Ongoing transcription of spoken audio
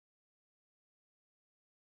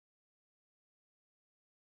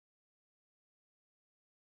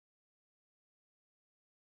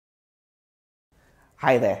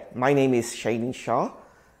Hi there, my name is Shaileen Shah.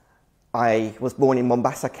 I was born in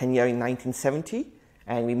Mombasa, Kenya in 1970,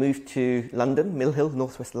 and we moved to London, Mill Hill,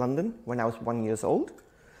 northwest London, when I was 1 year old.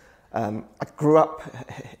 I grew up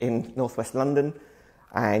in northwest London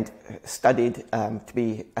and studied to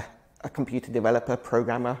be a computer developer,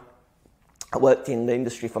 programmer. I worked in the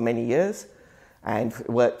industry for many years and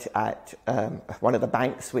worked at one of the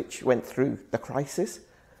banks which went through the crisis.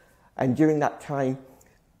 And during that time,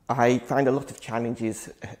 I found a lot of challenges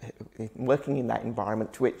working in that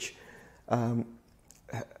environment, which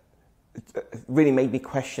really made me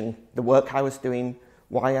question the work I was doing,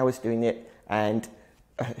 why I was doing it, and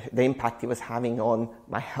the impact it was having on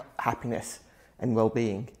my happiness and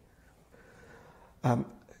well-being.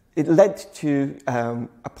 It led to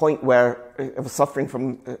a point where I was suffering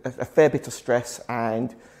from a fair bit of stress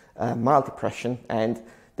and mild depression, and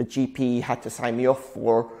the GP had to sign me off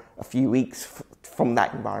for a few weeks from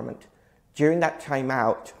that environment. During that time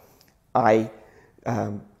out, I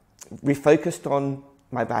refocused on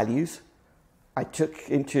my values. I took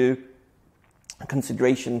into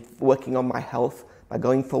consideration working on my health by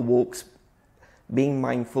going for walks, being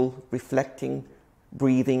mindful, reflecting,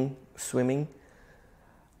 breathing, swimming.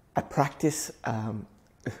 I practiced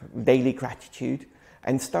daily gratitude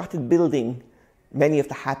and started building many of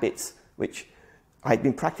the habits which I'd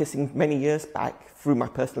been practicing many years back through my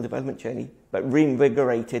personal development journey, but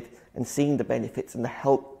reinvigorated and seeing the benefits and the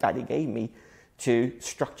help that it gave me to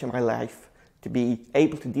structure my life, to be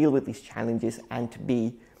able to deal with these challenges and to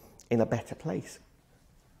be in a better place.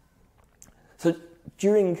 So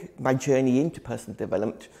during my journey into personal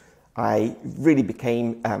development, I really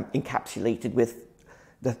became encapsulated with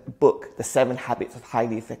the book, The 7 Habits of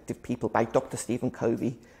Highly Effective People by Dr. Stephen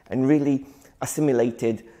Covey, and really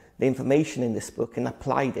assimilated the information in this book and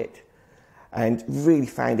applied it, and really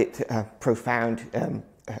found it profound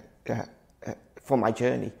for my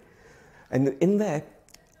journey. And in there,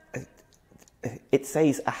 it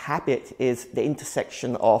says a habit is the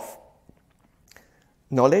intersection of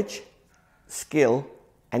knowledge, skill,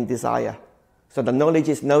 and desire. So the knowledge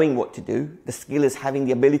is knowing what to do, the skill is having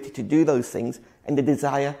the ability to do those things, and the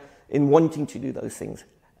desire in wanting to do those things.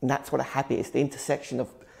 And that's what a habit is, the intersection of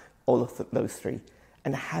all of those three.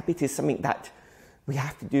 And a habit is something that we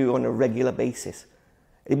have to do on a regular basis.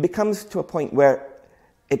 It becomes to a point where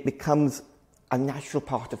it becomes a natural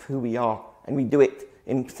part of who we are, and we do it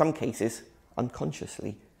in some cases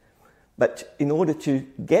unconsciously. But in order to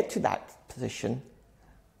get to that position,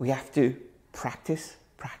 we have to practice,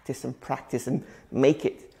 practice, and practice, and make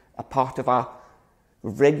it a part of our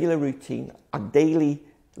regular routine, our daily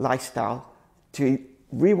lifestyle, to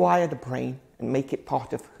rewire the brain and make it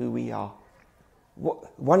part of who we are.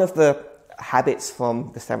 One of the habits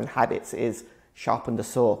from the 7 habits is sharpen the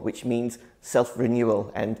saw, which means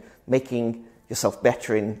self-renewal and making yourself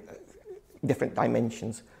better in different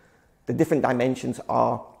dimensions. The different dimensions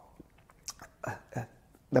are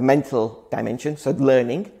the mental dimension, so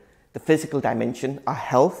learning, the physical dimension, our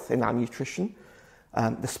health and our nutrition,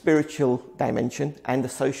 the spiritual dimension, and the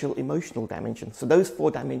social emotional dimension. So those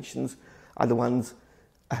 4 dimensions are the ones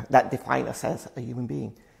that define us as a human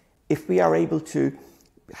being. If we are able to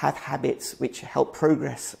have habits which help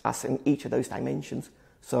progress us in each of those dimensions,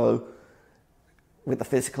 so with the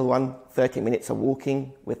physical one, 30 minutes of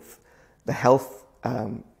walking, with the health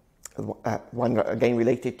one again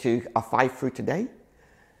related to our 5 fruit a day,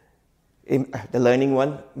 in the learning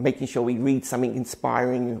one, making sure we read something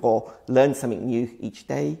inspiring or learn something new each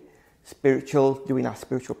day, spiritual, doing our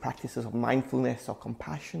spiritual practices of mindfulness or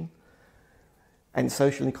compassion, and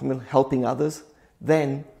social and helping others.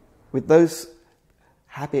 Then with those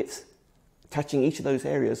habits touching each of those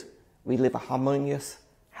areas, we live a harmonious,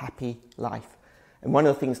 happy life. And one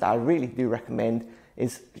of the things that I really do recommend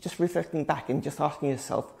is just reflecting back and just asking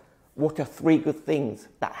yourself, what are 3 good things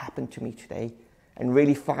that happened to me today? And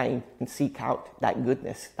really find and seek out that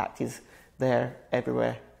goodness that is there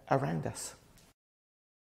everywhere around us.